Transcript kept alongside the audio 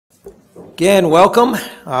Again, welcome.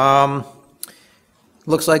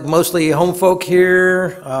 Looks like mostly home folk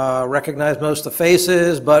here, recognize most of the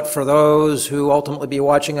faces, but for those who ultimately be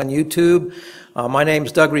watching on YouTube, my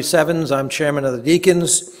name's Doug Rees-Evans. I'm chairman of the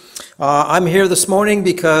deacons. I'm here this morning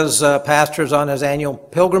because pastor's on his annual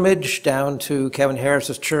pilgrimage down to Kevin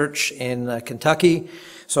Harris's church in Kentucky.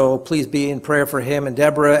 So please be in prayer for him and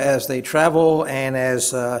Deborah as they travel and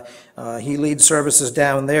as he leads services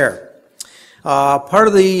down there. Part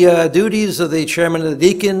of the duties of the chairman of the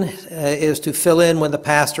deacon is to fill in when the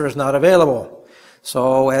pastor is not available.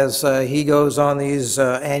 So as he goes on these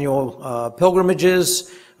annual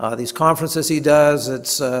pilgrimages, these conferences he does,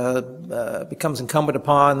 it becomes incumbent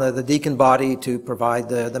upon the deacon body to provide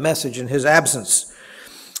the message in his absence.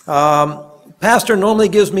 Pastor normally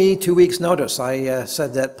gives me 2 weeks notice. I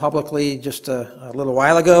said that publicly just a little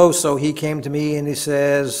while ago, so he came to me and he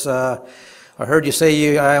says, I heard you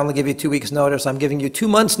say I only give you 2 weeks notice. I'm giving you 2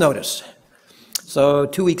 months notice. So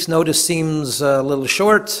 2 weeks notice seems a little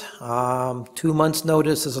short. 2 months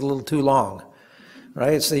notice is a little too long,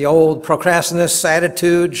 right? It's the old procrastinist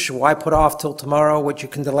attitude. Why put off till tomorrow what you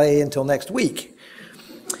can delay until next week?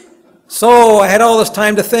 So I had all this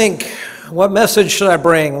time to think. What message should I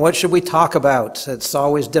bring? What should we talk about? It's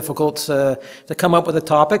always difficult to come up with a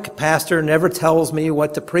topic. Pastor never tells me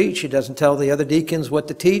what to preach. He doesn't tell the other deacons what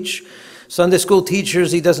to teach. Sunday school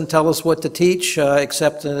teachers, he doesn't tell us what to teach,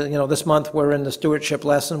 except, this month we're in the stewardship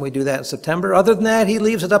lesson. We do that in September. Other than that, he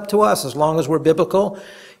leaves it up to us. As long as we're biblical,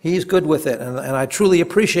 he's good with it, and I truly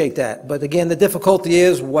appreciate that. But again, the difficulty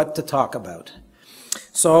is what to talk about.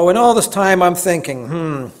 So in all this time, I'm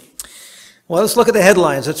thinking, well, let's look at the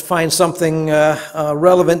headlines. Let's find something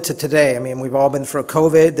relevant to today. I mean, we've all been through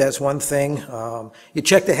COVID. That's one thing. You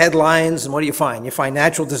check the headlines, and what do you find? You find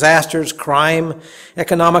natural disasters, crime,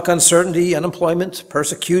 economic uncertainty, unemployment,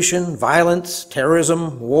 persecution, violence,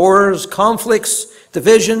 terrorism, wars, conflicts,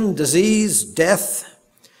 division, disease, death.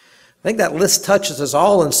 I think that list touches us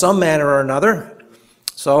all in some manner or another.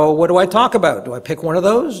 So what do I talk about? Do I pick one of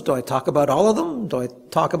those? Do I talk about all of them? Do I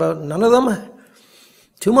talk about none of them?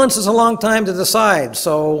 2 months is a long time to decide,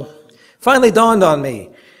 so finally dawned on me.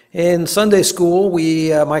 In Sunday school,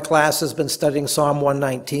 my class has been studying Psalm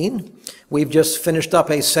 119. We've just finished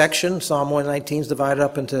up a section. Psalm 119 is divided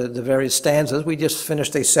up into the various stanzas. We just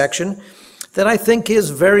finished a section that I think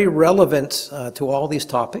is very relevant to all these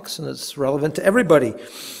topics, and it's relevant to everybody.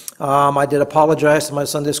 I did apologize to my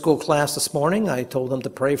Sunday school class this morning. I told them to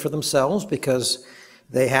pray for themselves because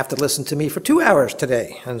they have to listen to me for 2 hours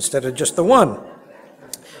today instead of just the one.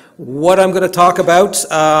 What I'm going to talk about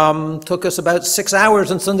took us about 6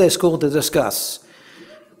 hours in Sunday school to discuss.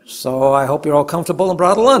 So I hope you're all comfortable and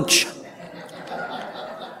brought a lunch.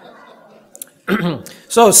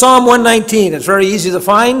 So Psalm 119, it's very easy to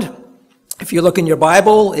find. If you look in your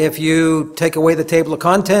Bible, if you take away the table of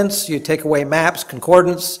contents, you take away maps,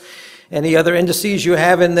 concordance, any other indices you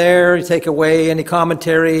have in there, you take away any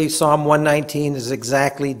commentary, Psalm 119 is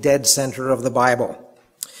exactly dead center of the Bible.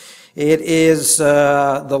 It is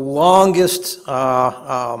the longest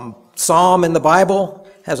psalm in the Bible,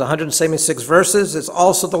 has 176 verses. It's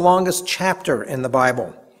also the longest chapter in the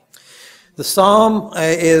Bible. The psalm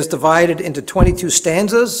is divided into 22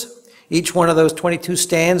 stanzas. Each one of those 22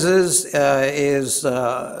 stanzas is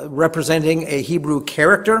representing a Hebrew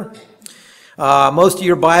character. Most of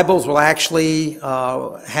your Bibles will actually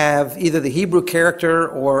have either the Hebrew character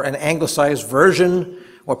or an anglicized version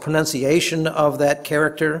or pronunciation of that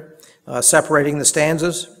character. Separating the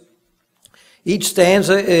stanzas. Each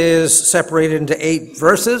stanza is separated into 8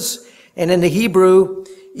 verses, and in the Hebrew,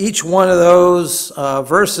 each one of those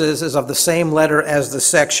verses is of the same letter as the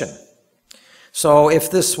section. So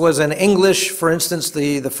if this was in English, for instance,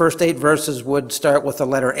 the first 8 verses would start with the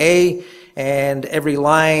letter A, and every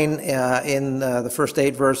line in the first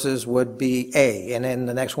 8 verses would be A, and then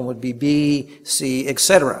the next one would be B, C,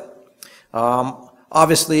 etc.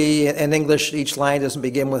 Obviously, in English, each line doesn't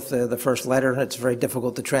begin with the first letter. It's very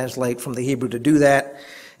difficult to translate from the Hebrew to do that.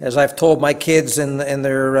 As I've told my kids in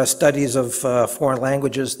their studies of foreign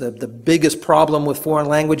languages, the biggest problem with foreign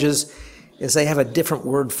languages is they have a different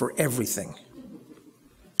word for everything.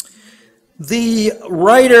 The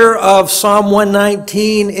writer of Psalm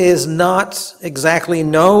 119 is not exactly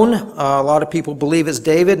known. A lot of people believe it's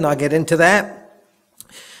David, and I'll get into that.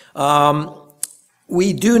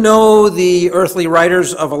 We do know the earthly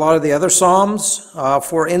writers of a lot of the other Psalms.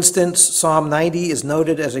 For instance, Psalm 90 is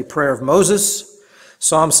noted as a prayer of Moses.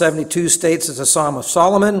 Psalm 72 states it's a Psalm of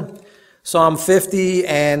Solomon. Psalm 50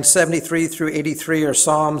 and 73 through 83 are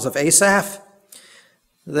Psalms of Asaph.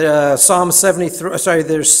 There's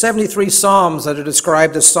 73 Psalms that are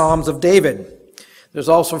described as Psalms of David. There's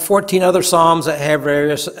also 14 other psalms that have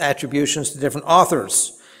various attributions to different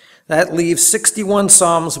authors. That leaves 61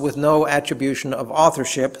 psalms with no attribution of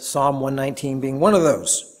authorship, Psalm 119 being one of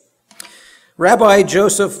those. Rabbi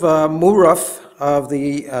Joseph Muraf of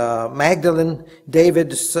the Magdalene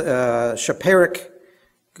David Shaparic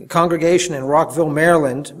congregation in Rockville,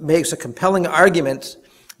 Maryland, makes a compelling argument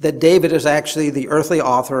that David is actually the earthly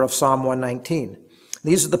author of Psalm 119.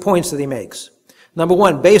 These are the points that he makes. Number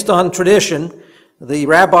one, based on tradition, the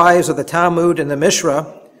rabbis of the Talmud and the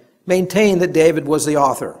Mishra maintain that David was the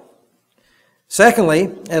author.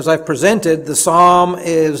 Secondly, as I've presented, the psalm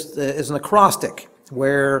is an acrostic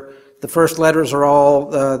where the first letters are all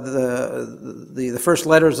the first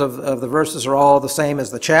letters of the verses are all the same as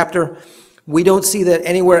the chapter. We don't see that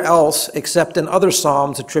anywhere else except in other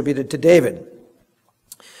psalms attributed to David.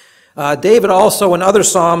 David also in other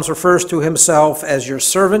psalms refers to himself as your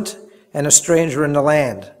servant and a stranger in the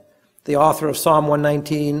land. The author of Psalm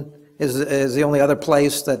 119 is the only other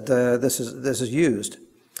place that this is used.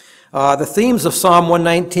 The themes of Psalm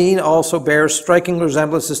 119 also bear striking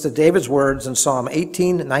resemblances to David's words in Psalm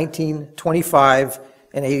 18, 19, 25,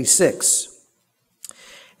 and 86.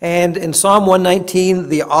 And in Psalm 119,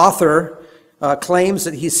 the author claims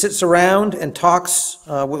that he sits around and talks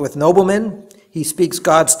with noblemen. He speaks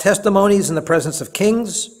God's testimonies in the presence of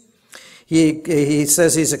kings. He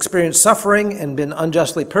says he's experienced suffering and been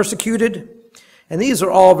unjustly persecuted. And these are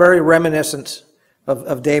all very reminiscent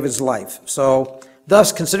of David's life. So,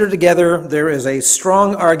 thus, considered together, there is a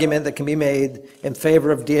strong argument that can be made in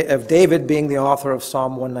favor of David being the author of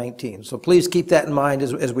Psalm 119. So please keep that in mind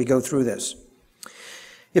as we go through this.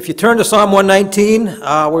 If you turn to Psalm 119,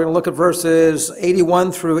 we're going to look at verses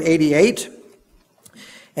 81 through 88.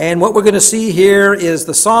 And what we're going to see here is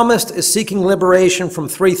the psalmist is seeking liberation from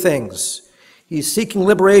three things. He's seeking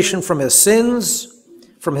liberation from his sins,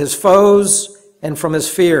 from his foes, and from his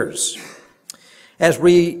fears. As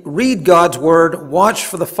we read God's word, watch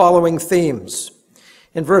for the following themes.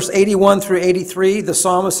 In verse 81 through 83, the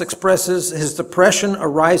psalmist expresses his depression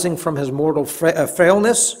arising from his mortal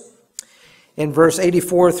frailness. In verse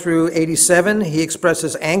 84 through 87, he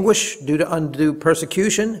expresses anguish due to undue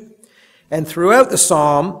persecution. And throughout the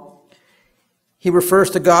psalm, he refers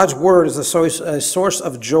to God's word as a source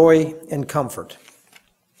of joy and comfort.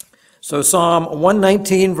 So Psalm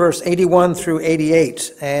 119, verse 81 through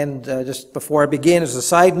 88. And just before I begin, as a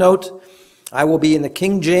side note, I will be in the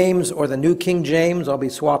King James or the New King James. I'll be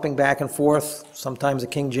swapping back and forth. Sometimes the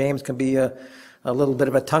King James can be a little bit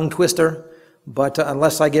of a tongue twister, but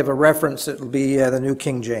unless I give a reference, it will be the New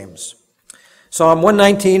King James. Psalm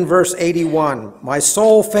 119, verse 81. My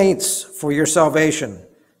soul faints for your salvation,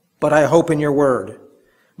 but I hope in your word.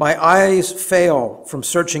 My eyes fail from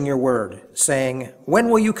searching your word, saying, when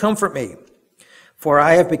will you comfort me? For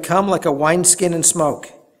I have become like a wineskin in smoke,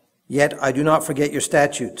 yet I do not forget your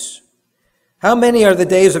statutes. How many are the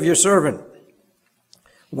days of your servant?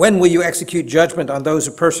 When will you execute judgment on those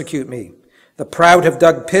who persecute me? The proud have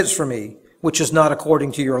dug pits for me, which is not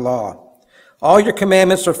according to your law. All your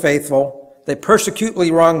commandments are faithful. They persecutely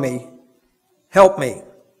wrong me. Help me.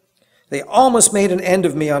 They almost made an end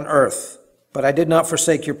of me on earth, but I did not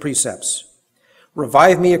forsake your precepts.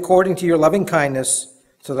 Revive me according to your loving kindness,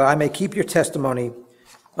 so that I may keep your testimony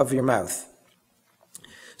of your mouth.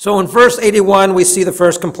 So in verse 81, we see the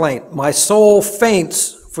first complaint. My soul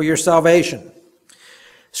faints for your salvation.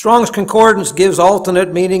 Strong's Concordance gives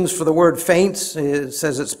alternate meanings for the word faints. It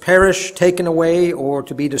says it's perish, taken away, or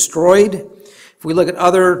to be destroyed. If we look at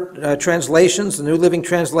other translations, the New Living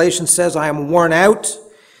Translation says, I am worn out.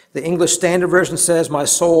 The English Standard Version says, my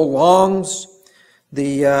soul longs.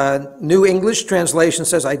 The New English Translation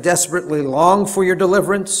says, I desperately long for your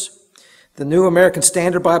deliverance. The New American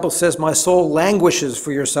Standard Bible says, my soul languishes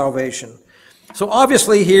for your salvation. So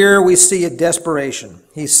obviously here we see a desperation.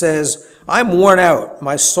 He says, I'm worn out.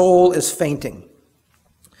 My soul is fainting.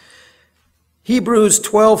 Hebrews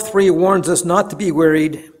 12:3 warns us not to be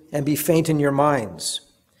wearied and be faint in your minds.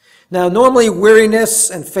 Now, normally weariness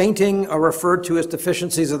and fainting are referred to as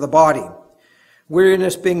deficiencies of the body.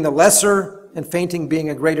 Weariness being the lesser and fainting being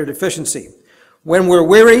a greater deficiency. When we're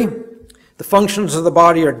weary, the functions of the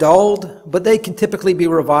body are dulled, but they can typically be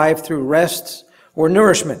revived through rest or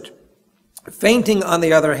nourishment. Fainting, on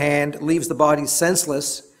the other hand, leaves the body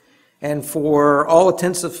senseless and for all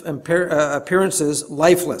intents and appearances,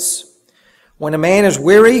 lifeless. When a man is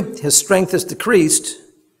weary, his strength is decreased,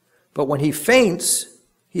 but when he faints,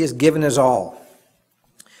 he is given his all.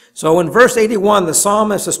 So in verse 81, the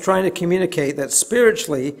psalmist is trying to communicate that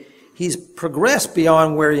spiritually, he's progressed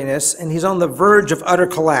beyond weariness and he's on the verge of utter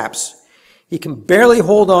collapse. He can barely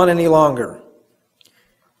hold on any longer.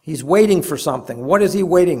 He's waiting for something. What is he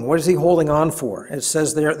waiting? What is he holding on for? It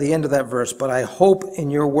says there at the end of that verse, but I hope in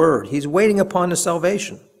your word. He's waiting upon his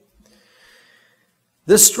salvation.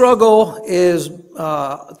 This struggle is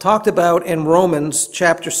talked about in Romans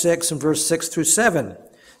chapter 6 and verse 6 through 7. It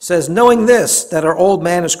says, knowing this, that our old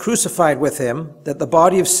man is crucified with him, that the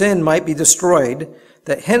body of sin might be destroyed,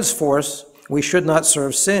 that henceforth we should not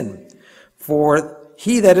serve sin. For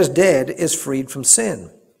he that is dead is freed from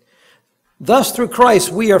sin. Thus through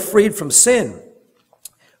Christ we are freed from sin.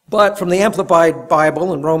 But from the Amplified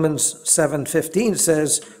Bible in Romans 7:15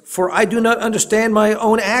 says, for I do not understand my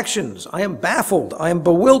own actions. I am baffled. I am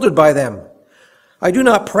bewildered by them. I do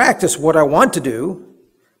not practice what I want to do,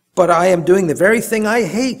 but I am doing the very thing I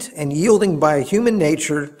hate and yielding by human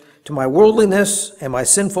nature to my worldliness and my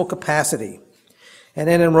sinful capacity. And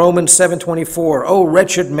then in Romans 7:24, O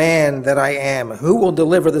wretched man that I am, who will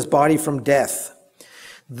deliver this body from death?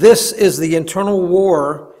 This is the internal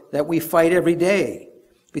war that we fight every day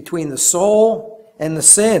between the soul and the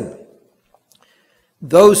sin.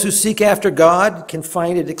 Those who seek after God can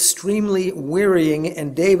find it extremely wearying,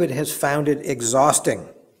 and David has found it exhausting.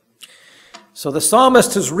 So the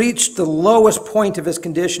psalmist has reached the lowest point of his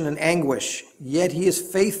condition in anguish, yet he is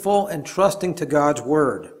faithful and trusting to God's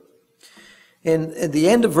word. At the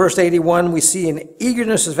end of verse 81, we see an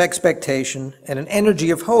eagerness of expectation and an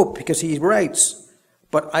energy of hope, because he writes,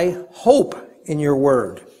 but I hope in your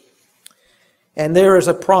word. And there is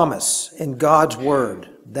a promise in God's word.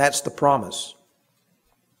 That's the promise.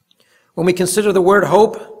 When we consider the word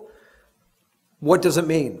hope, what does it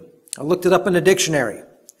mean? I looked it up in the dictionary.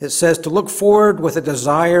 It says to look forward with a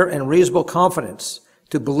desire and reasonable confidence,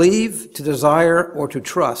 to believe, to desire, or to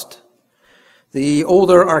trust. The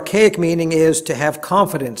older archaic meaning is to have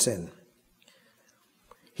confidence in.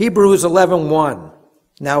 Hebrews 11:1.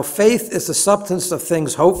 Now faith is the substance of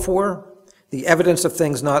things hoped for, the evidence of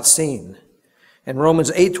things not seen. And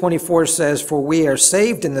Romans 8:24 says, for we are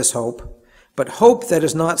saved in this hope, but hope that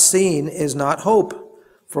is not seen is not hope.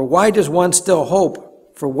 For why does one still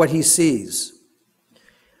hope for what he sees?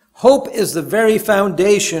 Hope is the very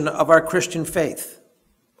foundation of our Christian faith.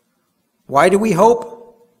 Why do we hope?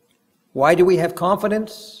 Why do we have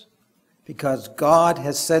confidence? Because God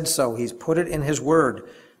has said so. He's put it in his word.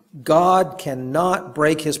 God cannot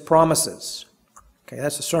break his promises. Okay,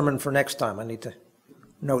 that's a sermon for next time. I need to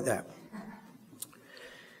note that.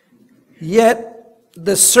 Yet,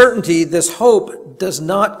 this certainty, this hope, does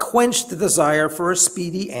not quench the desire for a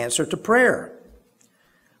speedy answer to prayer.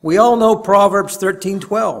 We all know Proverbs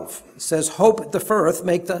 13:12. It says, hope deferreth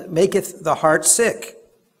maketh the heart sick.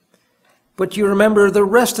 But you remember the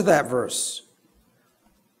rest of that verse.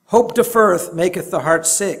 Hope deferreth maketh the heart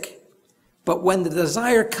sick. But when the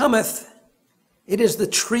desire cometh, it is the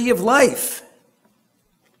tree of life.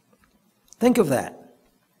 Think of that.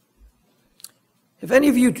 Have any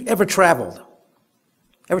of you ever traveled?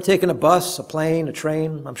 Ever taken a bus, a plane, a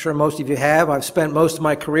train? I'm sure most of you have. I've spent most of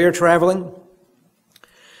my career traveling.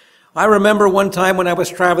 I remember one time when I was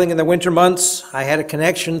traveling in the winter months, I had a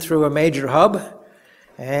connection through a major hub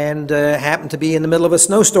and happened to be in the middle of a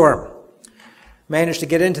snowstorm. Managed to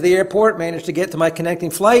get into the airport, managed to get to my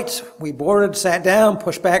connecting flight. We boarded, sat down,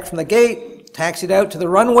 pushed back from the gate, taxied out to the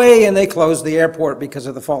runway, and they closed the airport because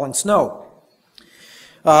of the falling snow.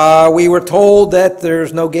 We were told that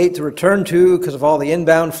there's no gate to return to because of all the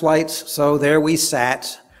inbound flights, so there we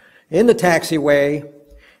sat in the taxiway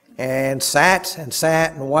and sat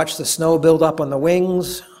and watched the snow build up on the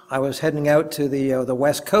wings. I was heading out to the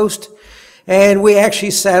west coast, and we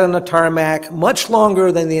actually sat on the tarmac much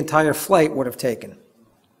longer than the entire flight would have taken.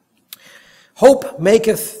 Hope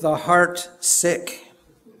maketh the heart sick.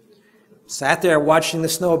 Sat there watching the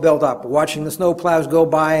snow build up, watching the snow plows go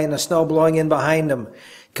by and the snow blowing in behind them.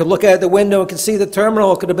 Could look out the window and could see the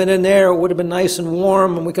terminal. Could have been in there. It would have been nice and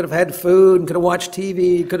warm, and we could have had food and could have watched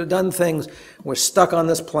TV, could have done things. We're stuck on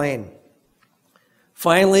this plane.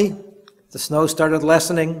 Finally, the snow started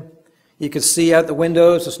lessening. You could see out the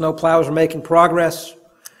windows the snow plows were making progress.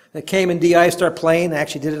 They came and de-iced our plane. They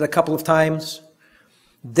actually did it a couple of times.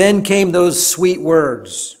 Then came those sweet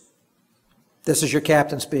words. This is your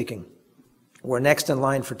captain speaking. We're next in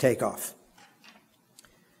line for takeoff.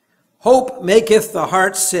 Hope maketh the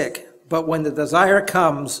heart sick, but when the desire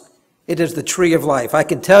comes, it is the tree of life. I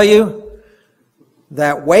can tell you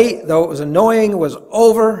that wait, though it was annoying, was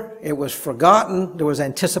over. It was forgotten. There was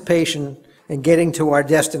anticipation in getting to our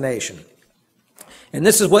destination. And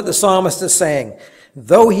this is what the psalmist is saying.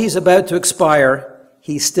 Though he's about to expire,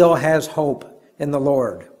 he still has hope in the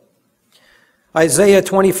Lord. Isaiah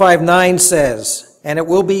 25:9 says, and it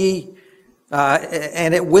will be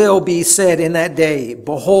said in that day,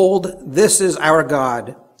 behold, this is our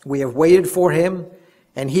God. We have waited for him,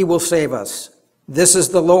 and he will save us. This is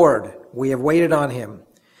the Lord. We have waited on him.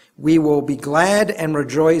 We will be glad and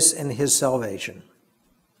rejoice in his salvation.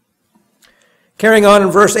 Carrying on in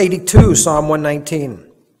verse 82, Psalm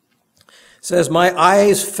 119. Says, my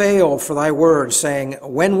eyes fail for thy word, saying,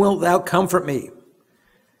 when wilt thou comfort me?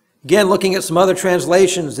 Again, looking at some other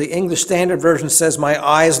translations, the English Standard Version says, my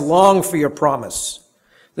eyes long for your promise.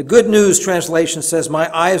 The Good News translation says, my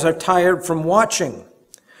eyes are tired from watching.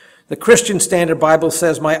 The Christian Standard Bible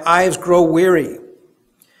says, my eyes grow weary.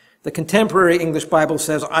 The Contemporary English Bible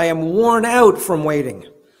says, I am worn out from waiting.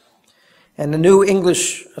 And the New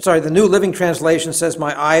Living Translation says,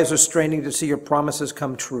 my eyes are straining to see your promises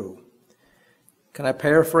come true. Can I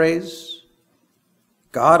paraphrase?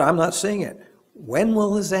 God, I'm not seeing it. When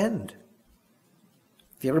will this end?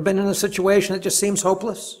 Have you ever been in a situation that just seems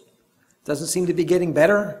hopeless? Doesn't seem to be getting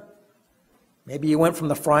better? Maybe you went from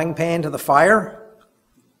the frying pan to the fire?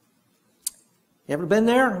 You ever been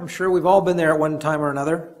there? I'm sure we've all been there at one time or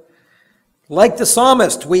another. Like the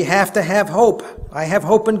psalmist, we have to have hope. I have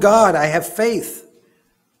hope in God. I have faith.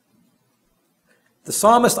 The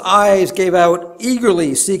psalmist's eyes gave out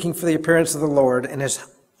eagerly seeking for the appearance of the Lord, and his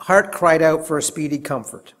heart cried out for a speedy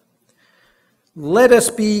comfort. Let us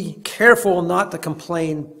be careful not to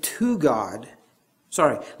complain to God.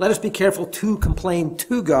 Let us be careful to complain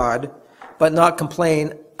to God, but not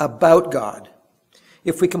complain about God.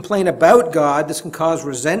 If we complain about God, this can cause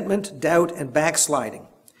resentment, doubt, and backsliding.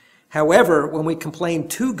 However, when we complain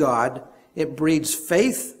to God, it breeds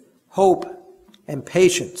faith, hope, and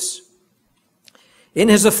patience. In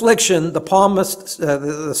his affliction,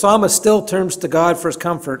 the psalmist still turns to God for his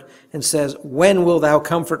comfort and says, when will thou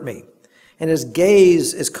comfort me? And his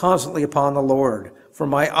gaze is constantly upon the Lord, for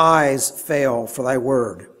my eyes fail for thy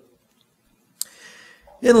word.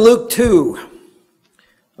 In Luke 2,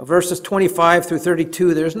 verses 25 through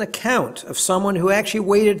 32, there's an account of someone who actually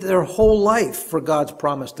waited their whole life for God's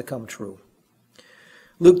promise to come true.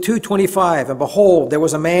 Luke 2:25, and behold, there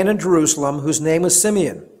was a man in Jerusalem whose name was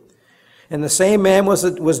Simeon. And the same man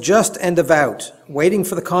was just and devout, waiting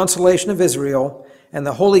for the consolation of Israel, and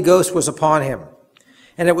the Holy Ghost was upon him.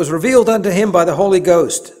 And it was revealed unto him by the Holy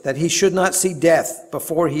Ghost that he should not see death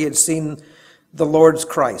before he had seen the Lord's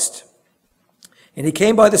Christ. And he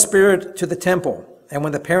came by the Spirit to the temple. And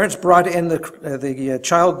when the parents brought in the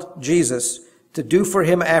child Jesus to do for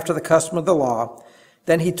him after the custom of the law,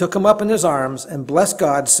 then he took him up in his arms and blessed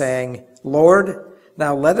God, saying, Lord,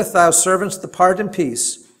 now lettest thou servants depart in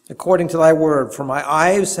peace, according to thy word. For my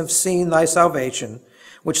eyes have seen thy salvation,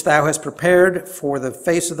 which thou hast prepared for the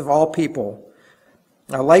face of all people,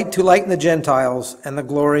 a light to lighten the Gentiles, and the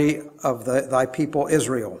glory of thy people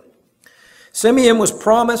Israel. Simeon was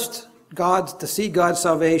promised to see God's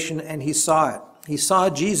salvation, and he saw it. He saw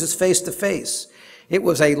Jesus face to face. It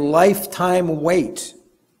was a lifetime wait.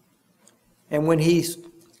 And when he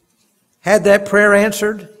had that prayer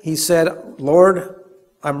answered, he said, Lord,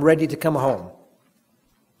 I'm ready to come home.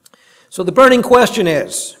 So the burning question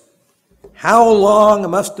is, how long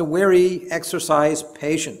must the weary exercise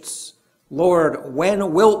patience? Lord,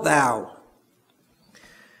 when wilt thou?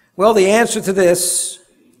 Well, the answer to this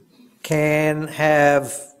there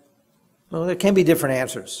can be different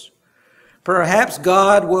answers. Perhaps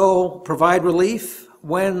God will provide relief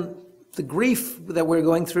when the grief that we're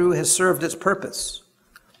going through has served its purpose.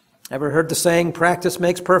 Ever heard the saying, practice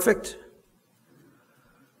makes perfect?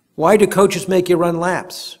 Why do coaches make you run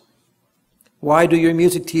laps? Why do your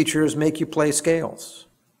music teachers make you play scales?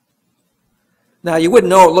 Now, you wouldn't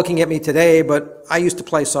know it looking at me today, but I used to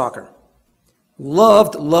play soccer.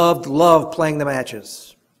 Loved playing the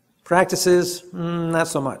matches. Practices, not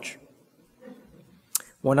so much.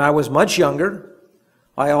 When I was much younger,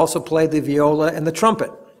 I also played the viola and the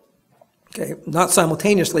trumpet. Okay, not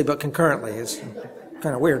simultaneously, but concurrently. It's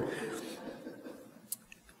kind of weird.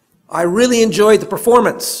 I really enjoyed the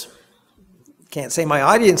performance. Can't say my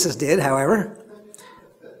audiences did, however.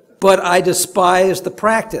 But I despise the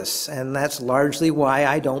practice, and that's largely why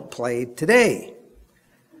I don't play today.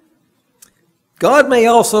 God may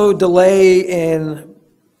also delay in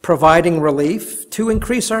providing relief to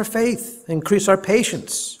increase our faith, increase our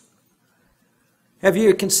patience. Have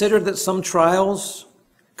you considered that some trials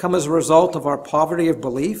come as a result of our poverty of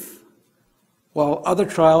belief, while other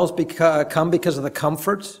trials come because of the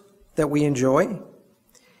comfort that we enjoy?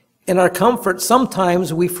 In our comfort,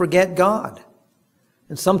 sometimes we forget God.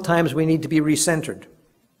 And sometimes we need to be recentered.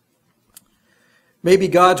 Maybe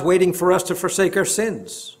God's waiting for us to forsake our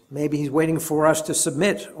sins. Maybe he's waiting for us to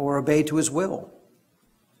submit or obey to his will.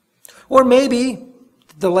 Or maybe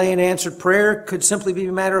the delay in answered prayer could simply be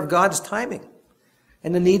a matter of God's timing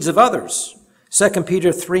and the needs of others. 2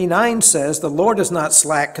 Peter 3:9 says, "The Lord is not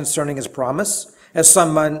slack concerning his promise, as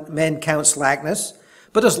some men count slackness,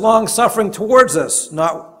 but is long-suffering towards us,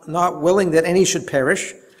 not willing that any should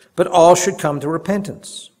perish, but all should come to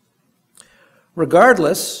repentance."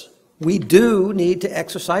 Regardless, we do need to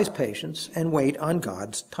exercise patience and wait on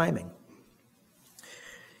God's timing.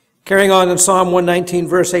 Carrying on in Psalm 119,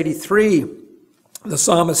 verse 83, the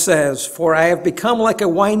psalmist says, "For I have become like a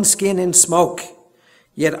wineskin in smoke,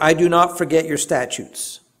 yet I do not forget your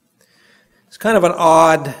statutes." It's kind of an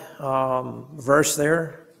odd verse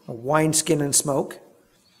there, a wineskin in smoke.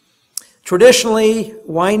 Traditionally,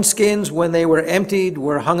 wineskins, when they were emptied,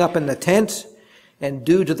 were hung up in the tent, and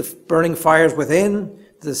due to the burning fires within,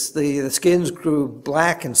 the skins grew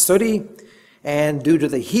black and sooty, and due to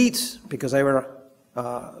the heat, because they were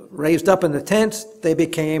raised up in the tent, they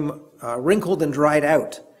became wrinkled and dried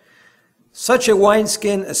out. Such a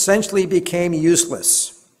wineskin essentially became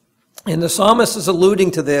useless. And the psalmist is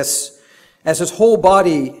alluding to this as his whole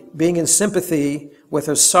body being in sympathy with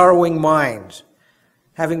his sorrowing mind,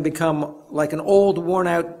 having become like an old,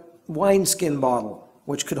 worn-out wineskin bottle,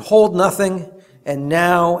 which could hold nothing and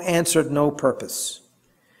now answered no purpose.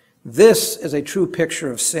 This is a true picture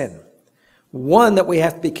of sin, one that we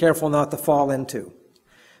have to be careful not to fall into.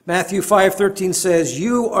 Matthew 5:13 says,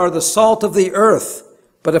 "You are the salt of the earth,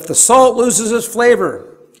 but if the salt loses its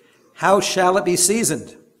flavor, how shall it be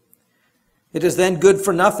seasoned? It is then good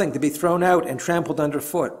for nothing to be thrown out and trampled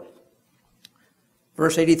underfoot."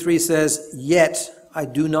 Verse 83 says, "Yet I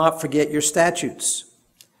do not forget your statutes."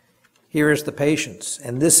 Here is the patience,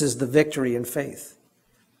 and this is the victory in faith.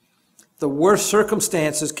 The worst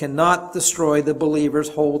circumstances cannot destroy the believer's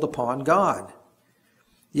hold upon God.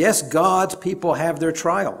 Yes, God's people have their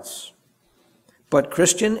trials. But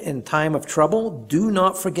Christian, in time of trouble, do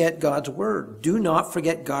not forget God's word. Do not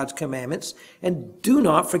forget God's commandments, and do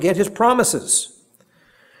not forget his promises.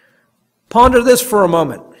 Ponder this for a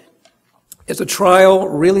moment. Is a trial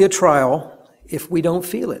really a trial if we don't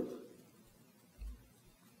feel it?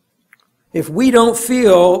 If we don't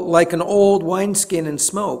feel like an old wineskin in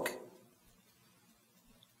smoke,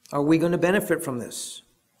 are we going to benefit from this?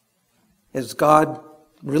 Is God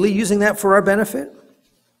really using that for our benefit?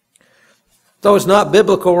 Though it's not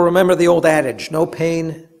biblical, remember the old adage, no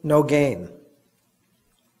pain, no gain.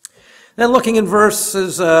 Then looking in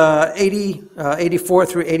verses 84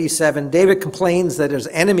 through 87, David complains that his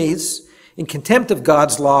enemies, in contempt of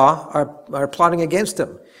God's law, are plotting against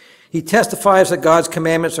him. He testifies that God's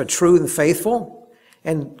commandments are true and faithful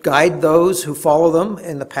and guide those who follow them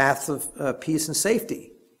in the path of peace and safety.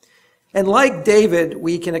 And like David,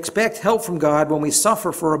 we can expect help from God when we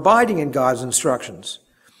suffer for abiding in God's instructions.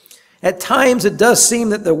 At times, it does seem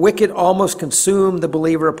that the wicked almost consume the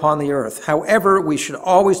believer upon the earth. However, we should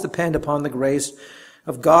always depend upon the grace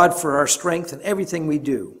of God for our strength in everything we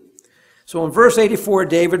do. So in verse 84,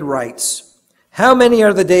 David writes, "How many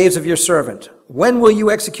are the days of your servant? When will you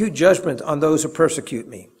execute judgment on those who persecute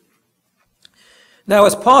me?" Now,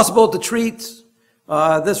 it's possible to treat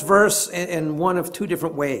this verse in one of two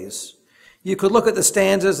different ways. You could look at the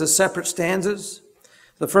stanzas as separate stanzas.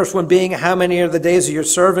 The first one being, "How many are the days of your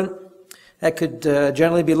servant?" That could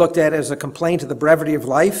generally be looked at as a complaint of the brevity of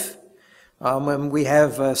life. And we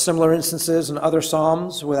have similar instances in other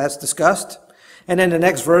psalms where that's discussed. And then the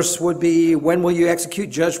next verse would be, "When will you execute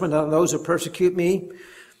judgment on those who persecute me?"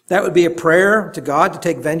 That would be a prayer to God to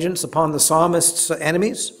take vengeance upon the psalmist's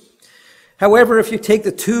enemies. However, if you take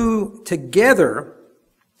the two together,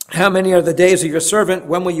 "How many are the days of your servant?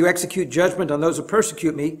 When will you execute judgment on those who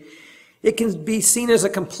persecute me?" it can be seen as a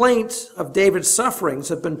complaint of David's sufferings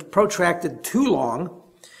have been protracted too long,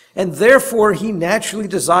 and therefore he naturally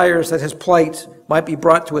desires that his plight might be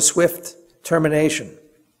brought to a swift termination.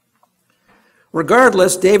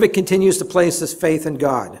 Regardless, David continues to place his faith in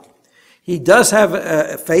God. He does have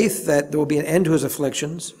a faith that there will be an end to his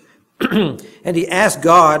afflictions, and he asks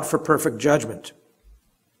God for perfect judgment.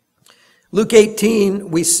 Luke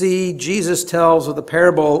 18, we see Jesus tells of the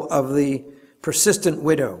parable of the persistent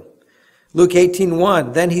widow. Luke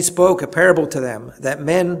 18:1, "Then he spoke a parable to them, that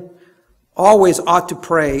men always ought to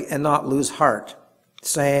pray and not lose heart,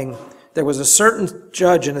 saying, There was a certain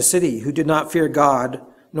judge in a city who did not fear God,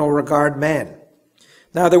 nor regard man.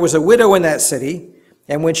 Now there was a widow in that city,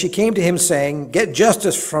 and when she came to him, saying, Get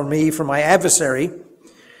justice from me from my adversary,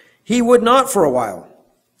 he would not for a while.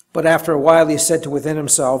 But after a while he said within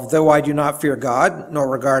himself, Though I do not fear God, nor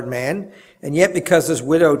regard man, and yet because this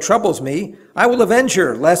widow troubles me, I will avenge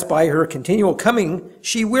her, lest by her continual coming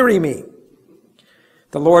she weary me.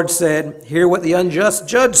 The Lord said, Hear what the unjust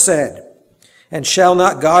judge said. And shall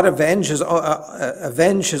not God avenge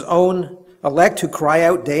his own elect who cry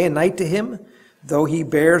out day and night to him? though he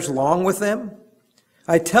bears long with them?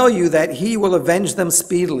 I tell you that he will avenge them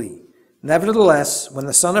speedily. Nevertheless, when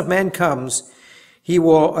the Son of Man comes,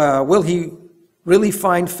 will he really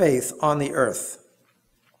find faith on the earth?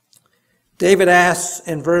 David asks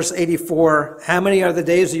in verse 84, how many are the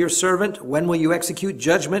days of your servant? When will you execute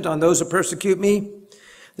judgment on those who persecute me?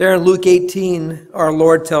 There in Luke 18, our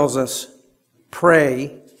Lord tells us,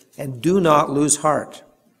 pray and do not lose heart.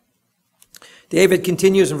 David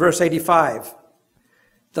continues in verse 85,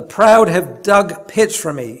 the proud have dug pits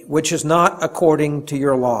for me, which is not according to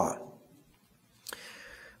your law.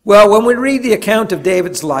 Well, when we read the account of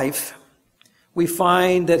David's life, we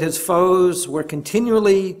find that his foes were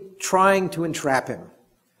continually trying to entrap him.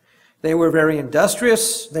 They were very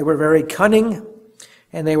industrious, they were very cunning,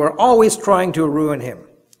 and they were always trying to ruin him.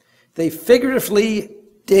 They figuratively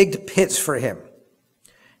digged pits for him.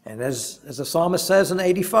 And as the psalmist says in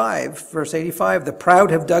 85, verse 85, the proud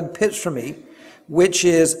have dug pits for me, which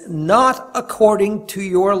is not according to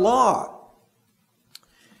your law.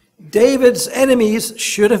 David's enemies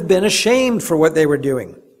should have been ashamed for what they were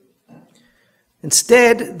doing.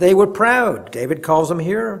 Instead, they were proud. David calls them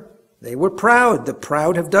here. They were proud. The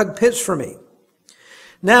proud have dug pits for me.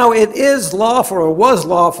 Now, it is lawful, or was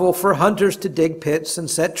lawful, for hunters to dig pits and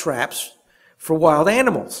set traps for wild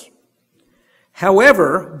animals.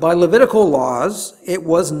 However, by Levitical laws, it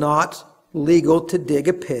was not legal to dig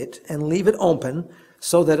a pit and leave it open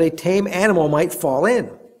so that a tame animal might fall in.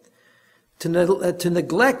 To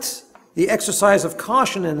neglect the exercise of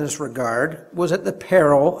caution in this regard was at the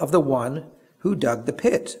peril of the one who dug the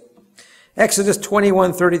pit. Exodus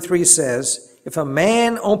 21:33 says, if a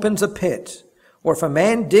man opens a pit, or if a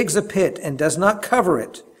man digs a pit and does not cover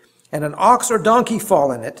it, and an ox or donkey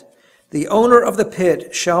fall in it, the owner of the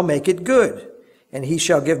pit shall make it good, and he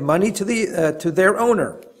shall give money to their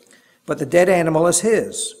owner, but the dead animal is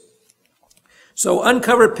his. So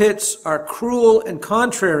uncovered pits are cruel and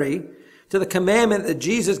contrary to the commandment that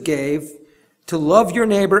Jesus gave to love your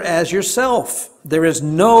neighbor as yourself. There is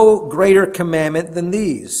no greater commandment than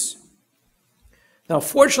these. Now,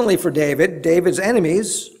 fortunately for David, David's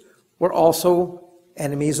enemies were also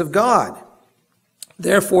enemies of God.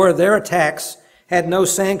 Therefore, their attacks had no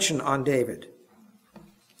sanction on David.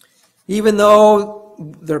 Even though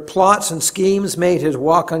their plots and schemes made his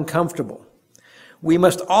walk uncomfortable, we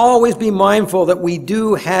must always be mindful that we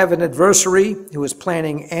do have an adversary who is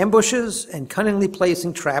planning ambushes and cunningly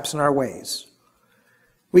placing traps in our ways.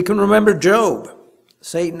 We can remember Job.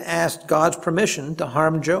 Satan asked God's permission to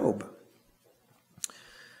harm Job.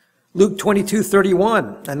 Luke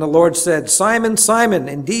 22:31, and the Lord said, Simon, Simon,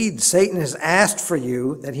 indeed Satan has asked for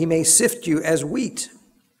you that he may sift you as wheat.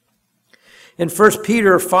 In 1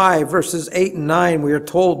 Peter 5, verses 8 and 9, we are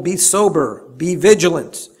told, be sober, be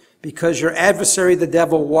vigilant, because your adversary, the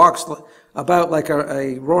devil, walks about like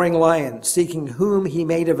a roaring lion, seeking whom he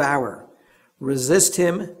may devour. Resist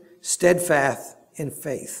him, steadfast in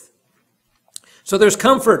faith. So there's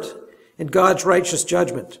comfort in God's righteous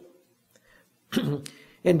judgment.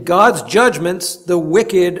 In God's judgments, the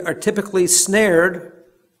wicked are typically snared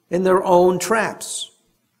in their own traps.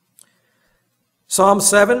 Psalm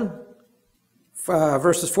 7,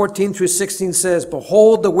 verses 14 through 16 says,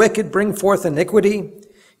 behold, the wicked bring forth iniquity.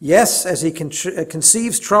 Yes, as he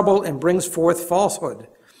conceives trouble and brings forth falsehood,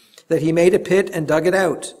 that he made a pit and dug it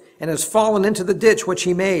out, and has fallen into the ditch which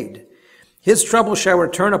he made. His trouble shall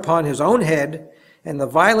return upon his own head, and the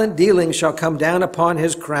violent dealing shall come down upon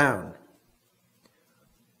his crown.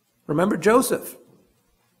 Remember Joseph.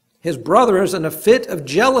 His brothers, in a fit of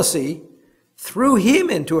jealousy, threw him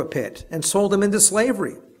into a pit and sold him into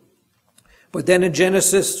slavery. But then in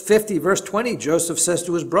Genesis 50, verse 20, Joseph says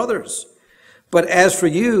to his brothers, but as for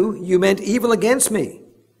you, you meant evil against me,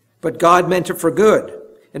 but God meant it for good,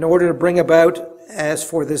 in order to bring about, as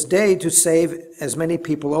for this day, to save as many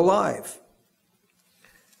people alive.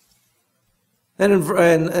 Then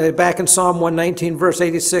back in Psalm 119, verse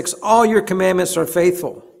 86, all your commandments are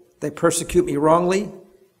faithful. They persecute me wrongly.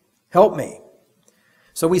 Help me.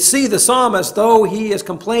 So we see the psalmist, though he is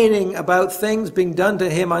complaining about things being done to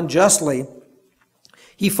him unjustly,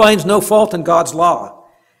 he finds no fault in God's law.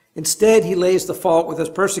 Instead, he lays the fault with his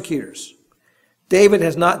persecutors. David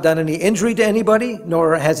has not done any injury to anybody,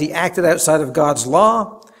 nor has he acted outside of God's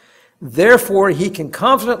law. Therefore, he can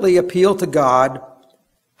confidently appeal to God,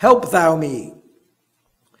 help thou me.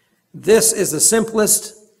 This is the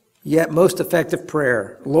simplest yet most effective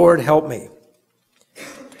prayer. Lord, help me.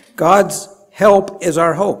 God's help is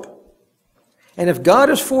our hope. And if God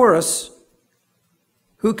is for us,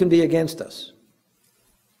 who can be against us?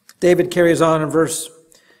 David carries on in verse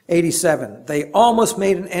 87. They almost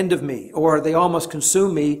made an end of me, or they almost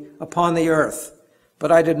consumed me upon the earth,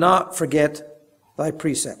 but I did not forget thy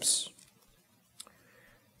precepts.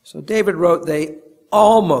 So David wrote, they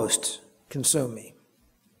almost consumed me.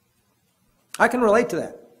 I can relate to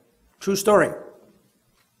that. True story.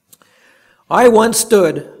 I once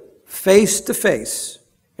stood face to face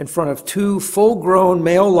in front of two full-grown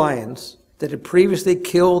male lions that had previously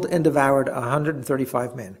killed and devoured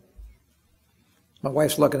 135 men. My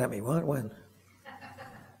wife's looking at me. What? When?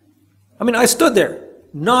 I mean, I stood there,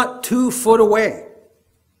 not 2 foot away.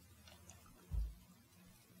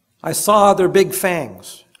 I saw their big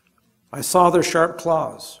fangs. I saw their sharp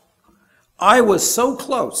claws. I was so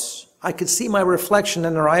close, I could see my reflection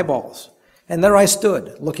in their eyeballs. And there I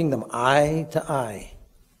stood, looking them eye to eye.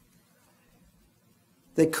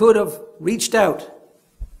 They could have reached out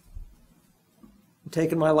and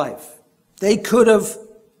taken my life. They could have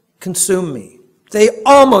consumed me. They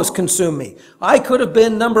almost consumed me. I could have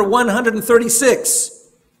been number 136.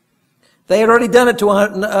 They had already done it to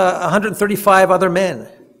 135 other men.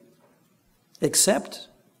 Except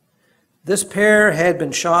this pair had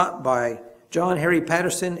been shot by John Harry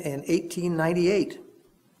Patterson in 1898.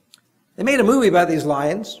 They made a movie about these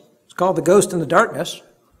lions. It's called The Ghost in the Darkness.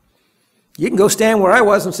 You can go stand where I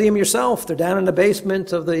was and see them yourself. They're down in the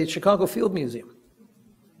basement of the Chicago Field Museum.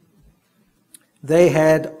 They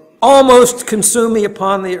had almost consumed me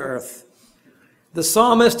upon the earth. The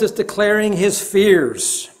psalmist is declaring his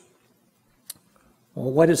fears.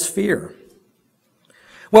 Well, what is fear?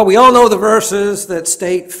 Well, we all know the verses that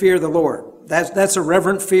state, fear the Lord. That's a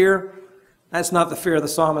reverent fear. That's not the fear the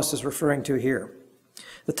psalmist is referring to here.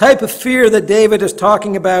 The type of fear that David is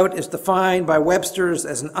talking about is defined by Webster's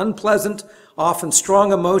as an unpleasant, often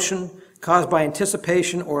strong emotion caused by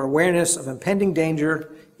anticipation or awareness of impending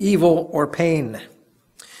danger, evil, or pain.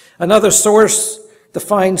 Another source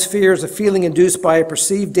defines fear as a feeling induced by a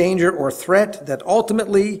perceived danger or threat that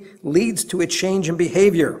ultimately leads to a change in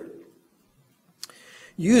behavior.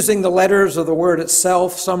 Using the letters of the word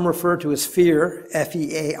itself, some refer to as fear,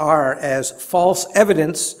 F-E-A-R, as false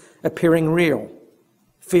evidence appearing real.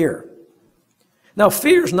 Fear. Now,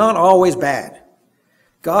 fear is not always bad.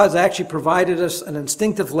 God's actually provided us an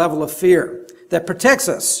instinctive level of fear that protects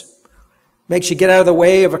us. Makes you get out of the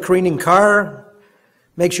way of a careening car,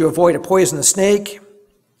 makes you avoid a poisonous snake,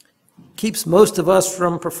 keeps most of us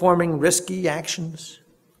from performing risky actions.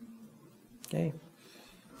 Okay?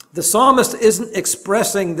 The psalmist isn't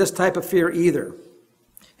expressing this type of fear either.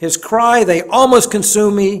 His cry, they almost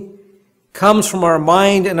consume me, comes from our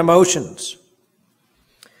mind and emotions.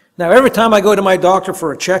 Now, every time I go to my doctor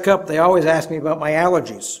for a checkup, they always ask me about my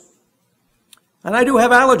allergies. And I do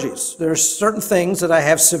have allergies. There are certain things that I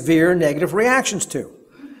have severe negative reactions to.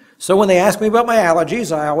 So when they ask me about my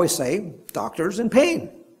allergies, I always say, doctor's in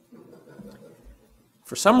pain.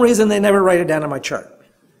 For some reason, they never write it down on my chart.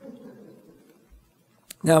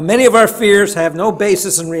 Now, many of our fears have no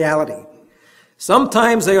basis in reality.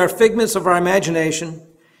 Sometimes they are figments of our imagination,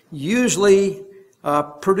 usually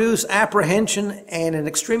produce apprehension, and in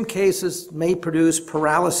extreme cases may produce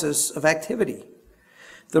paralysis of activity.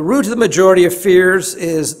 The root of the majority of fears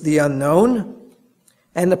is the unknown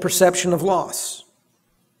and the perception of loss,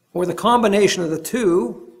 or the combination of the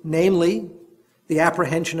two, namely the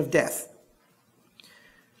apprehension of death.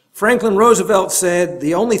 Franklin Roosevelt said,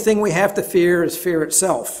 "The only thing we have to fear is fear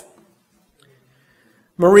itself."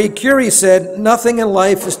 Marie Curie said, "Nothing in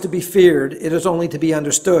life is to be feared, it is only to be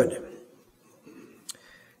understood."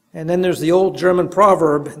 And then there's the old German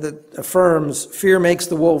proverb that affirms, "Fear makes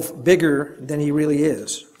the wolf bigger than he really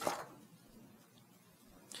is."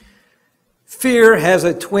 Fear has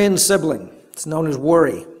a twin sibling. It's known as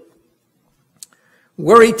worry.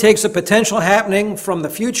 Worry takes a potential happening from the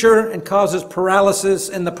future and causes paralysis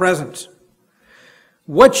in the present.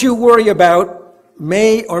 What you worry about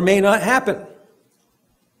may or may not happen,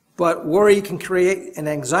 but worry can create an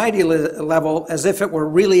anxiety level as if it were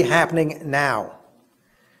really happening now.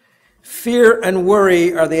 Fear and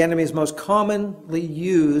worry are the enemy's most commonly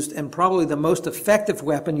used and probably the most effective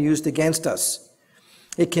weapon used against us.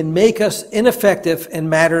 It can make us ineffective in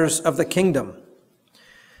matters of the kingdom.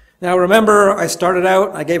 Now remember, I started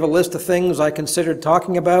out, I gave a list of things I considered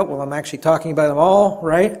talking about. Well, I'm actually talking about them all,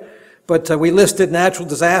 right? But we listed natural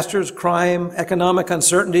disasters, crime, economic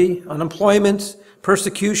uncertainty, unemployment,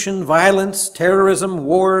 persecution, violence, terrorism,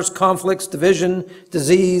 wars, conflicts, division,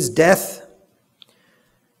 disease, death.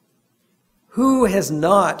 Who has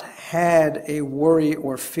not had a worry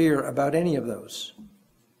or fear about any of those?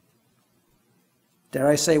 Dare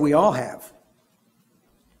I say we all have.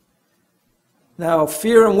 Now,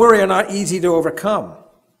 fear and worry are not easy to overcome.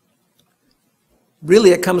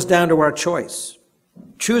 Really, it comes down to our choice.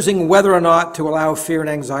 Choosing whether or not to allow fear and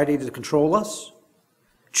anxiety to control us,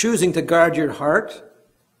 choosing to guard your heart,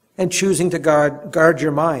 and choosing to guard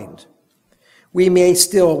your mind. We may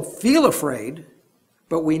still feel afraid,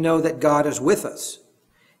 but we know that God is with us.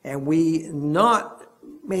 And we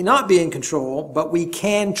may not be in control, but we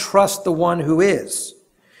can trust the one who is.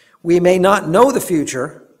 We may not know the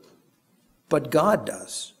future, but God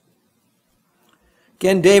does.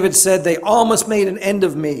 Again, David said, they almost made an end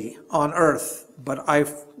of me on earth, but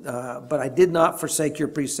I did not forsake your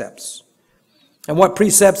precepts. And what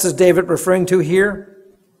precepts is David referring to here?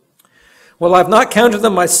 Well, I've not counted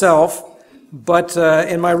them myself, but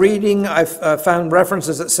in my reading, I've found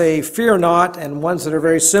references that say, fear not, and ones that are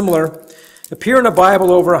very similar, appear in the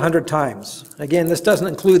Bible over 100 times. Again, this doesn't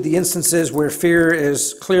include the instances where fear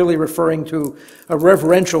is clearly referring to a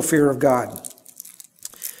reverential fear of God.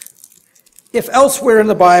 If elsewhere in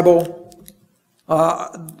the Bible,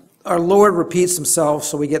 our Lord repeats himself,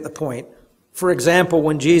 so we get the point. For example,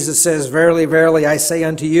 when Jesus says, verily, verily, I say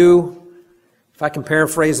unto you, if I can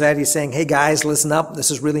paraphrase that, he's saying, hey guys, listen up,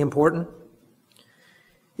 this is really important.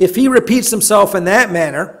 If he repeats himself in that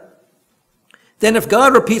manner, then if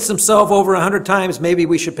God repeats himself over 100 times, maybe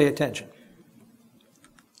we should pay attention.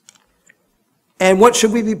 And what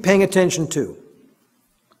should we be paying attention to?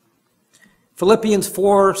 Philippians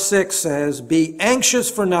 4:6 says, be anxious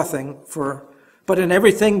for nothing, but in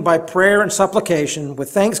everything by prayer and supplication,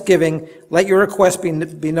 with thanksgiving, let your requests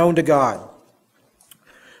be known to God.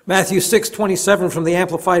 Matthew 6:27 from the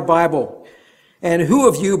Amplified Bible, and who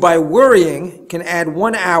of you by worrying can add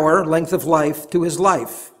 1 hour length of life to his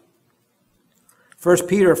life? 1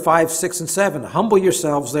 Peter 5:6 and 7, humble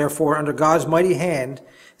yourselves therefore under God's mighty hand,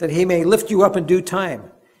 that he may lift you up in due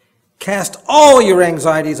time. Cast all your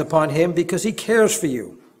anxieties upon him, because he cares for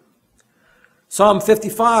you. Psalm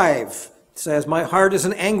 55 says, my heart is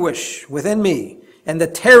in anguish within me, and the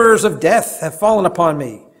terrors of death have fallen upon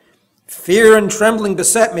me. Fear and trembling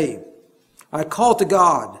beset me. I call to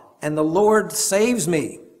God, and the Lord saves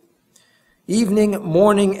me. Evening,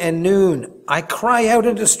 morning, and noon, I cry out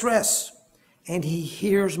in distress, and he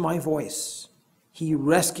hears my voice. He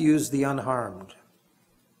rescues the unharmed.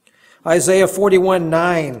 Isaiah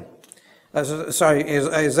 41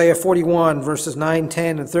 verses 9,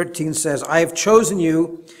 10, and 13 says, I have chosen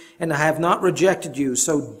you, and I have not rejected you,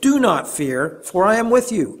 so do not fear, for I am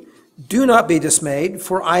with you. Do not be dismayed,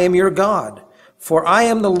 for I am your God. For I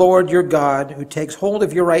am the Lord your God, who takes hold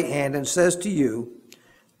of your right hand and says to you,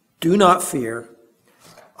 do not fear,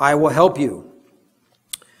 I will help you.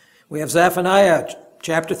 We have Zephaniah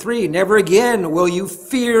chapter 3, never again will you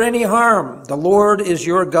fear any harm. The Lord is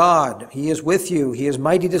your God. He is with you. He is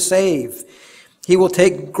mighty to save. He will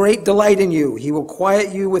take great delight in you. He will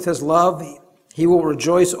quiet you with his love. He will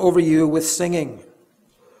rejoice over you with singing.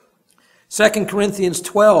 2 Corinthians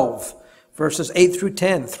 12, verses 8 through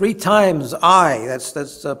 10. 3 times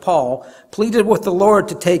that's Paul, pleaded with the Lord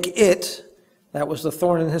to take it, that was the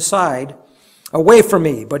thorn in his side, away from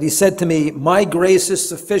me. But he said to me, my grace is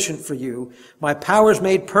sufficient for you. My power is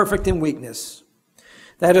made perfect in weakness.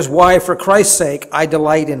 That is why, for Christ's sake, I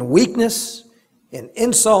delight in weakness, in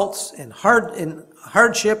insults, in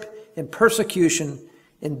hardship, in persecution,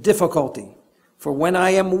 in difficulty. For when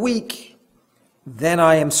I am weak, then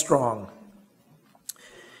I am strong.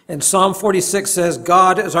 And Psalm 46 says,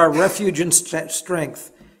 God is our refuge and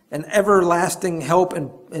strength, an everlasting help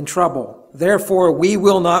in trouble. Therefore we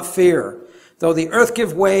will not fear. Though the earth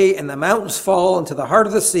give way and the mountains fall into the heart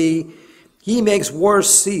of the sea, he makes wars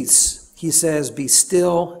cease. He says, be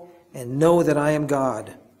still and know that I am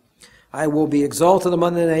God. I will be exalted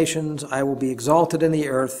among the nations. I will be exalted in the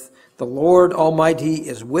earth. The Lord Almighty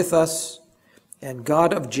is with us, and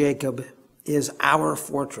God of Jacob is our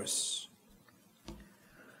fortress.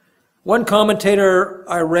 One commentator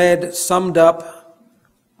I read summed up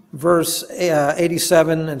verse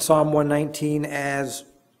 87 in Psalm 119 as,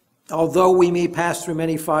 although we may pass through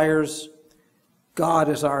many fires, God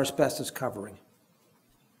is our asbestos covering.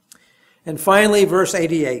 And finally, verse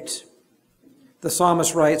 88, the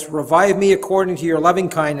psalmist writes, revive me according to your loving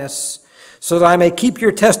kindness, so that I may keep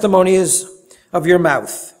your testimonies of your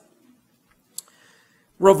mouth.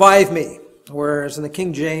 Revive me, whereas in the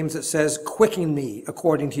King James it says, quicken me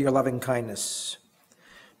according to your loving kindness.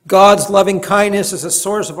 God's loving kindness is a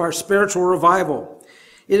source of our spiritual revival.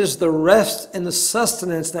 It is the rest and the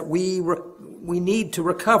sustenance that we need to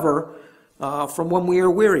recover from when we are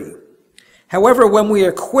weary. However, when we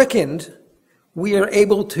are quickened, we are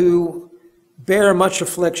able to bear much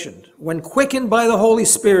affliction. When quickened by the Holy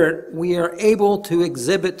Spirit, we are able to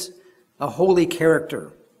exhibit a holy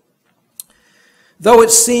character. Though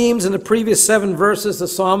it seems in the previous 7 verses the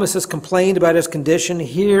psalmist has complained about his condition,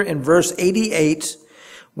 here in verse 88,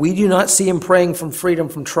 we do not see him praying for freedom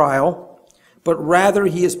from trial, but rather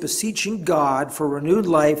he is beseeching God for renewed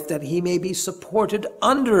life that he may be supported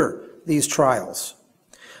under these trials.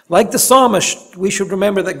 Like the psalmist, we should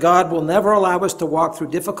remember that God will never allow us to walk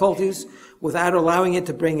through difficulties without allowing it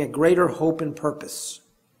to bring a greater hope and purpose.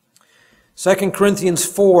 2 Corinthians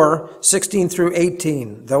 4:16 through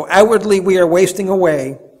 18. Though outwardly we are wasting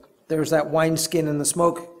away, there's that wineskin and the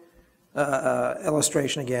smoke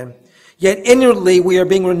illustration again. Yet inwardly we are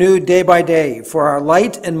being renewed day by day, for our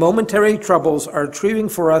light and momentary troubles are achieving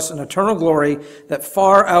for us an eternal glory that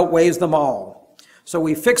far outweighs them all. So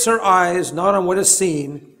we fix our eyes not on what is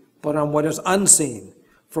seen, but on what is unseen.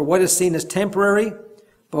 For what is seen is temporary,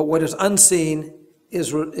 but what is unseen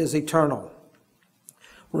is eternal.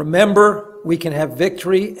 Remember, we can have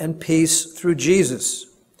victory and peace through Jesus.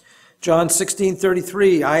 John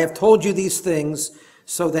 16:33, I have told you these things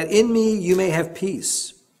so that in me you may have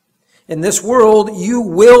peace. In this world you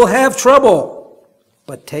will have trouble,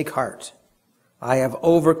 but take heart. I have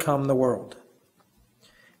overcome the world.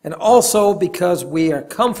 And also because we are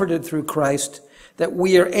comforted through Christ, that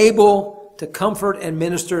we are able to comfort and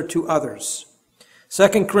minister to others.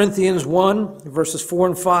 2 Corinthians 1, verses 4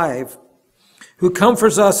 and 5, who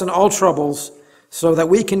comforts us in all troubles, so that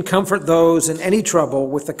we can comfort those in any trouble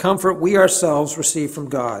with the comfort we ourselves receive from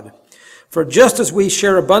God. For just as we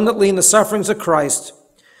share abundantly in the sufferings of Christ,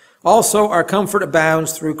 also our comfort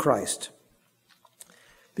abounds through Christ.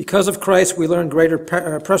 Because of Christ, we learn greater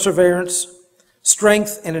perseverance,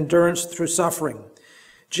 strength, and endurance through suffering.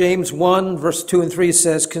 James 1, verse 2 and 3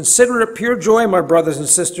 says, Consider it pure joy, my brothers and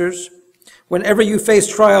sisters, whenever you face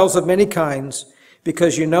trials of many kinds,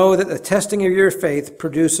 because you know that the testing of your faith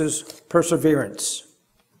produces perseverance.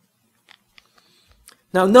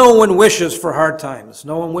 Now, no one wishes for hard times.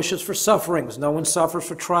 No one wishes for sufferings. No one suffers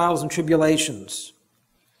for trials and tribulations.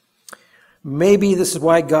 Maybe this is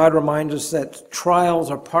why God reminds us that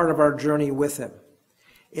trials are part of our journey with him.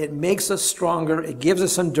 It makes us stronger. It gives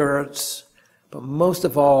us endurance. But most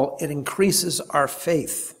of all, it increases our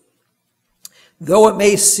faith. Though it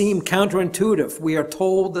may seem counterintuitive, we are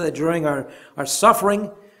told that during our suffering,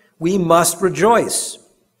 we must rejoice.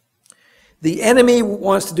 The enemy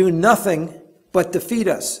wants to do nothing but defeat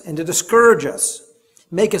us and to discourage us,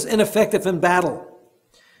 make us ineffective in battle.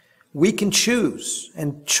 We can choose,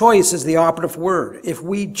 and choice is the operative word. If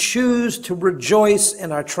we choose to rejoice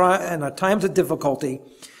in our times of difficulty,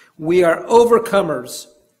 we are overcomers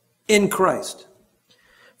in Christ.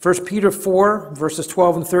 1 Peter 4, verses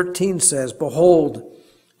 12 and 13 says, Behold,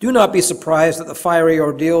 do not be surprised at the fiery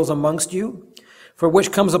ordeals amongst you, for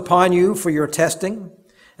which comes upon you for your testing,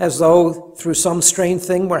 as though through some strange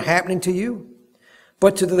thing were happening to you.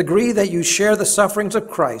 But to the degree that you share the sufferings of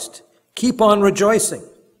Christ, keep on rejoicing.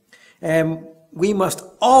 And we must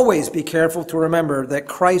always be careful to remember that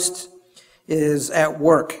Christ is at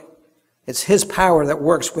work. It's his power that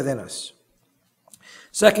works within us.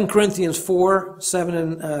 2 Corinthians 4,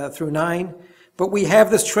 7 through 9. But we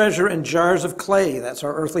have this treasure in jars of clay, that's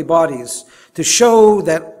our earthly bodies, to show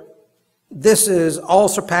that this is all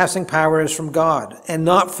surpassing power is from God and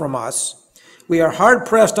not from us. We are hard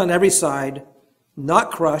pressed on every side,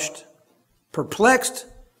 not crushed, perplexed,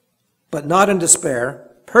 but not in despair,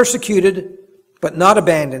 persecuted, but not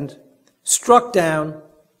abandoned, struck down,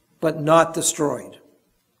 but not destroyed.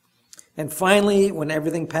 And finally, when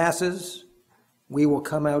everything passes, we will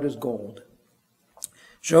come out as gold.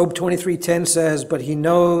 Job 23:10 says, But he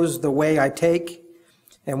knows the way I take,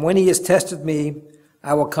 and when he has tested me,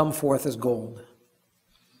 I will come forth as gold.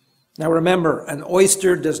 Now remember, an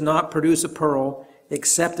oyster does not produce a pearl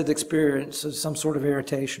except it experiences some sort of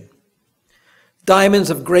irritation. Diamonds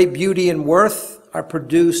of great beauty and worth are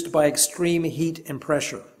produced by extreme heat and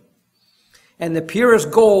pressure. And the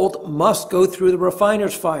purest gold must go through the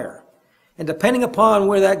refiner's fire. And depending upon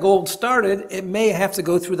where that gold started, it may have to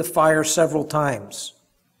go through the fire several times.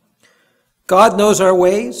 God knows our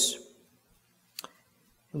ways.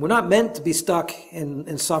 And we're not meant to be stuck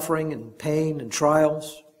in suffering and pain and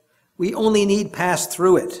trials. We only need pass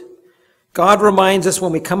through it. God reminds us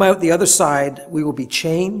when we come out the other side, we will be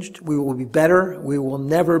changed, we will be better, we will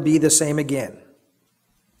never be the same again.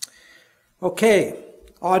 Okay,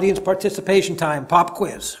 audience participation time, pop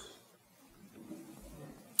quiz.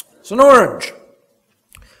 It's an orange.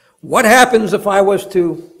 What happens if I was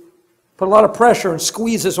to put a lot of pressure and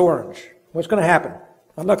squeeze this orange? What's going to happen?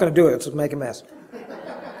 I'm not going to do it, so make a mess.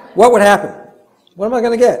 What would happen? What am I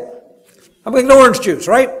going to get? I'm going to get orange juice,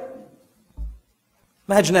 right?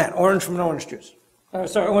 Imagine that, orange from an orange juice.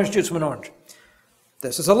 Orange juice from an orange.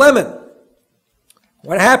 This is a lemon.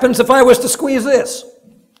 What happens if I was to squeeze this?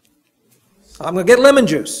 I'm going to get lemon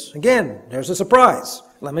juice. Again, there's a surprise.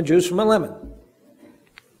 Lemon juice from a lemon.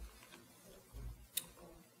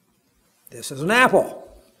 This is an apple.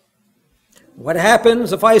 What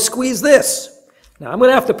happens if I squeeze this? Now, I'm going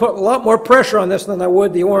to have to put a lot more pressure on this than I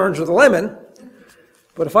would the orange or the lemon.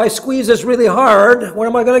 But if I squeeze this really hard, what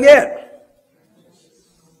am I going to get?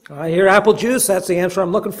 I hear apple juice. That's the answer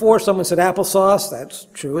I'm looking for. Someone said applesauce. That's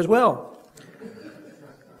true as well.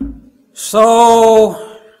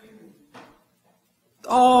 So,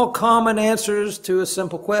 all common answers to a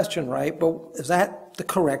simple question, right? But is that the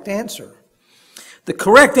correct answer? The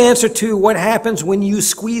correct answer to what happens when you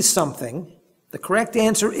squeeze something, the correct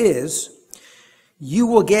answer is you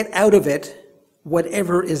will get out of it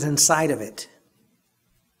whatever is inside of it.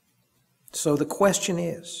 So the question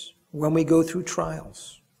is, when we go through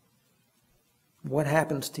trials, what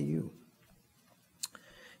happens to you?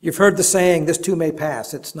 You've heard the saying, this too may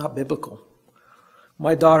pass. It's not biblical.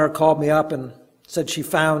 My daughter called me up and said she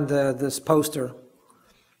found this poster,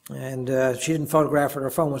 and she didn't photograph it. Her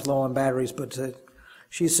phone was low on batteries, but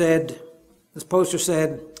she said, this poster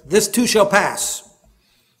said, this too shall pass.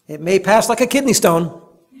 It may pass like a kidney stone,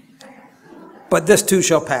 but this too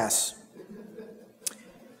shall pass.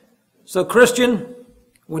 So Christian,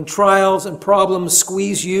 when trials and problems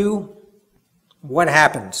squeeze you, what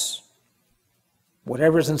happens?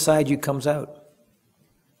 Whatever's inside you comes out.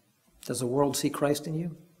 Does the world see Christ in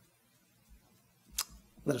you?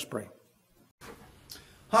 Let us pray.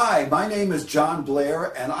 Hi, my name is John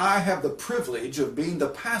Blair, and I have the privilege of being the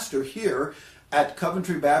pastor here at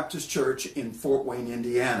Coventry Baptist Church in Fort Wayne,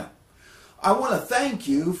 Indiana. I want to thank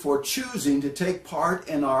you for choosing to take part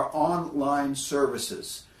in our online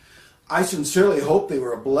services. I sincerely hope they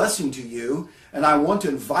were a blessing to you, and I want to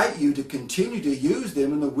invite you to continue to use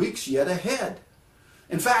them in the weeks yet ahead.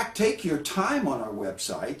 In fact, take your time on our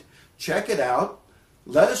website, check it out,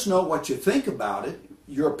 let us know what you think about it.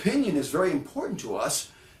 Your opinion is very important to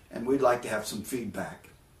us, and we'd like to have some feedback.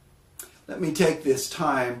 Let me take this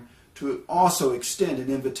time to also extend an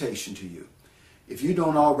invitation to you. If you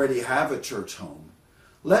don't already have a church home,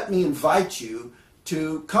 let me invite you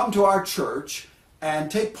to come to our church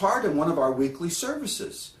and take part in one of our weekly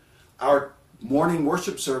services. Our morning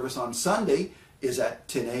worship service on Sunday is at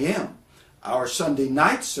 10 a.m. Our Sunday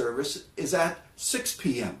night service is at 6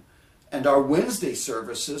 p.m. And our Wednesday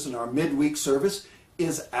services and our midweek service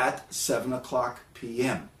is at 7 o'clock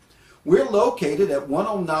p.m. We're located at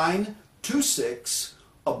 10926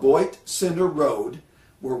 Aboit Center Road.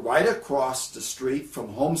 We're right across the street from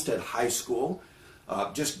Homestead High School.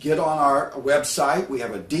 Just get on our website. We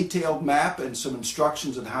have a detailed map and some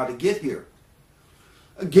instructions on how to get here.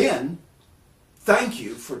 Again, thank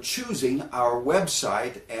you for choosing our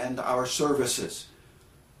website and our services.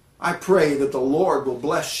 I pray that the Lord will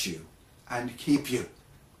bless you and keep you.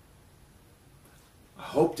 I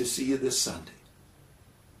hope to see you this Sunday.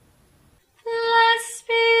 Blessed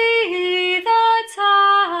be the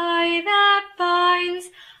tie